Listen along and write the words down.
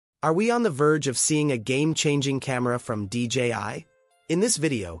Are we on the verge of seeing a game-changing camera from DJI? In this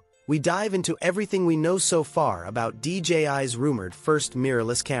video, we dive into everything we know so far about DJI's rumored first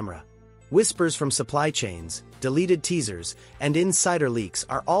mirrorless camera. Whispers from supply chains, deleted teasers, and insider leaks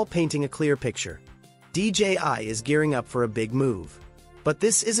are all painting a clear picture. DJI is gearing up for a big move. But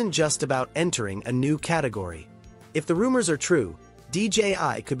this isn't just about entering a new category. If the rumors are true,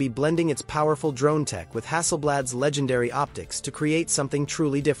 DJI could be blending its powerful drone tech with Hasselblad's legendary optics to create something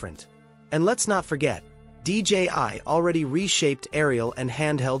truly different. And let's not forget, DJI already reshaped aerial and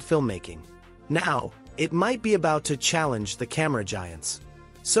handheld filmmaking. Now, it might be about to challenge the camera giants.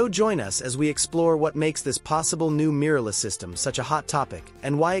 So join us as we explore what makes this possible new mirrorless system such a hot topic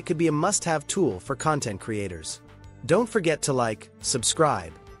and why it could be a must-have tool for content creators. Don't forget to like,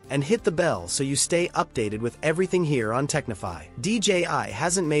 subscribe, and hit the bell so you stay updated with everything here on Technify. DJI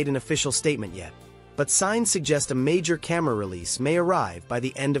hasn't made an official statement yet, but signs suggest a major camera release may arrive by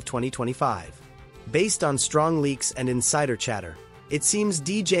the end of 2025. Based on strong leaks and insider chatter, it seems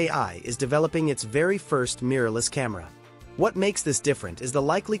DJI is developing its very first mirrorless camera. What makes this different is the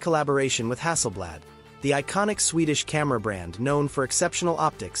likely collaboration with Hasselblad, the iconic Swedish camera brand known for exceptional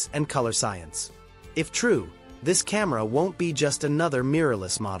optics and color science. If true, this camera won't be just another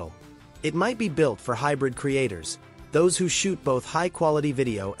mirrorless model. It might be built for hybrid creators, those who shoot both high-quality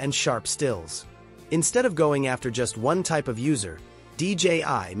video and sharp stills. Instead of going after just one type of user,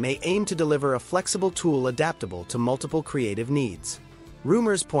 DJI may aim to deliver a flexible tool adaptable to multiple creative needs.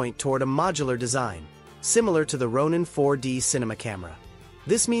 Rumors point toward a modular design, similar to the Ronin 4D cinema camera.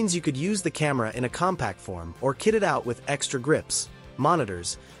 This means you could use the camera in a compact form or kit it out with extra grips,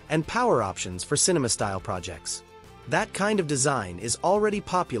 monitors, and power options for cinema-style projects. That kind of design is already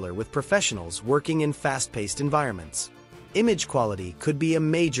popular with professionals working in fast-paced environments. Image quality could be a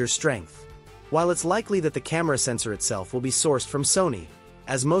major strength. While it's likely that the camera sensor itself will be sourced from Sony,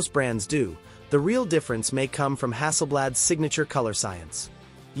 as most brands do, the real difference may come from Hasselblad's signature color science.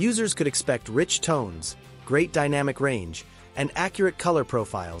 Users could expect rich tones, great dynamic range, and accurate color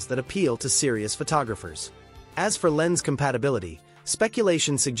profiles that appeal to serious photographers. As for lens compatibility,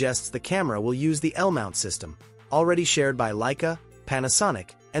 speculation suggests the camera will use the L-mount system, already shared by Leica, Panasonic,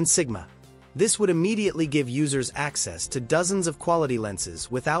 and Sigma. This would immediately give users access to dozens of quality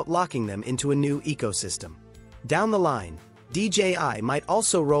lenses without locking them into a new ecosystem. Down the line, DJI might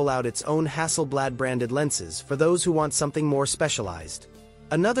also roll out its own Hasselblad-branded lenses for those who want something more specialized.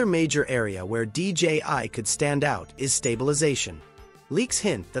 Another major area where DJI could stand out is stabilization. Leaks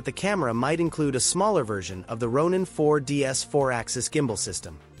hint that the camera might include a smaller version of the Ronin 4DS 4-axis gimbal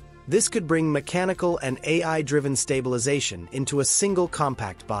system. This could bring mechanical and AI-driven stabilization into a single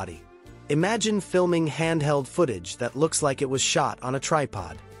compact body. Imagine filming handheld footage that looks like it was shot on a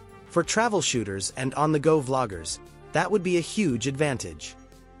tripod. For travel shooters and on-the-go vloggers, that would be a huge advantage.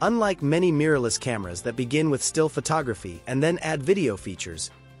 Unlike many mirrorless cameras that begin with still photography and then add video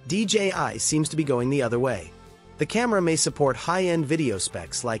features, DJI seems to be going the other way. The camera may support high-end video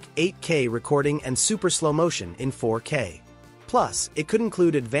specs like 8K recording and super slow motion in 4K. Plus, it could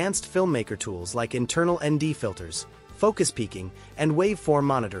include advanced filmmaker tools like internal ND filters, focus peaking, and waveform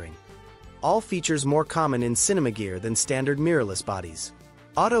monitoring. All features more common in cinema gear than standard mirrorless bodies.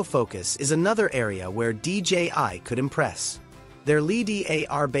 Autofocus is another area where DJI could impress. Their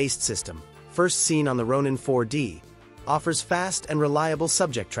LiDAR-based system, first seen on the Ronin 4D, offers fast and reliable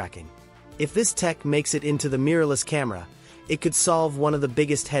subject tracking. If this tech makes it into the mirrorless camera, it could solve one of the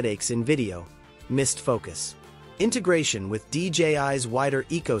biggest headaches in video: missed focus. Integration with DJI's wider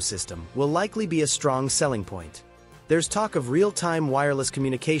ecosystem will likely be a strong selling point. There's talk of real-time wireless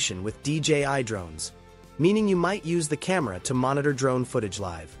communication with DJI drones, meaning you might use the camera to monitor drone footage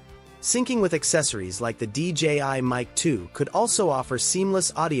live. Syncing with accessories like the DJI Mic 2 could also offer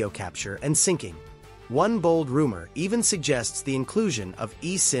seamless audio capture and syncing. One bold rumor even suggests the inclusion of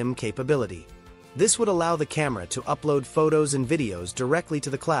eSIM capability. This would allow the camera to upload photos and videos directly to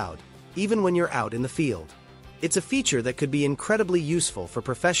the cloud, even when you're out in the field. It's a feature that could be incredibly useful for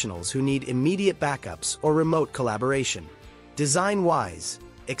professionals who need immediate backups or remote collaboration. Design-wise,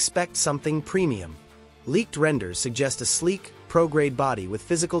 expect something premium. Leaked renders suggest a sleek, pro-grade body with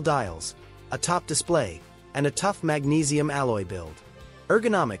physical dials, a top display, and a tough magnesium alloy build.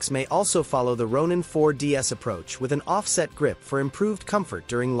 Ergonomics may also follow the Ronin 4DS approach with an offset grip for improved comfort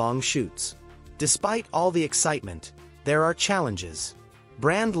during long shoots. Despite all the excitement, there are challenges.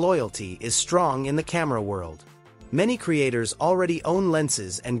 Brand loyalty is strong in the camera world. Many creators already own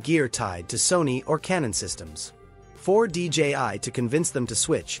lenses and gear tied to Sony or Canon systems. For DJI to convince them to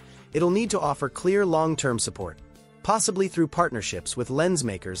switch, it'll need to offer clear long-term support, possibly through partnerships with lens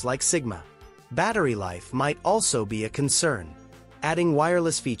makers like Sigma. Battery life might also be a concern. Adding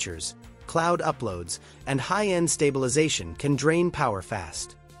wireless features, cloud uploads, and high-end stabilization can drain power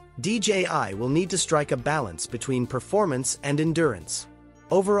fast. DJI will need to strike a balance between performance and endurance.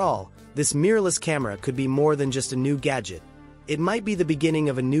 Overall, this mirrorless camera could be more than just a new gadget. It might be the beginning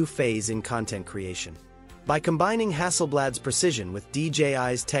of a new phase in content creation. By combining Hasselblad's precision with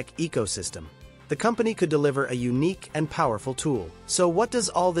DJI's tech ecosystem, the company could deliver a unique and powerful tool. So what does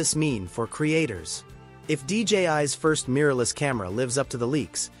all this mean for creators? If DJI's first mirrorless camera lives up to the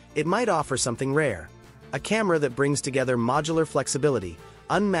leaks, it might offer something rare. A camera that brings together modular flexibility,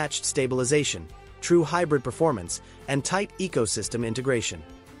 unmatched stabilization, true hybrid performance, and tight ecosystem integration.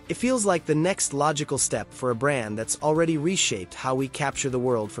 It feels like the next logical step for a brand that's already reshaped how we capture the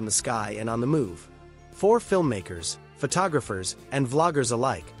world from the sky and on the move. For filmmakers, photographers, and vloggers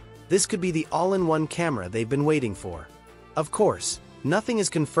alike, this could be the all-in-one camera they've been waiting for. Of course, nothing is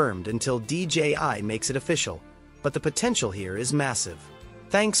confirmed until DJI makes it official, but the potential here is massive.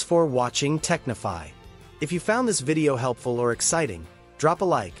 Thanks for watching Technify. If you found this video helpful or exciting, drop a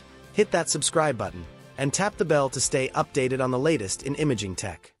like, hit that subscribe button, and tap the bell to stay updated on the latest in imaging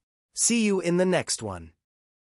tech. See you in the next one.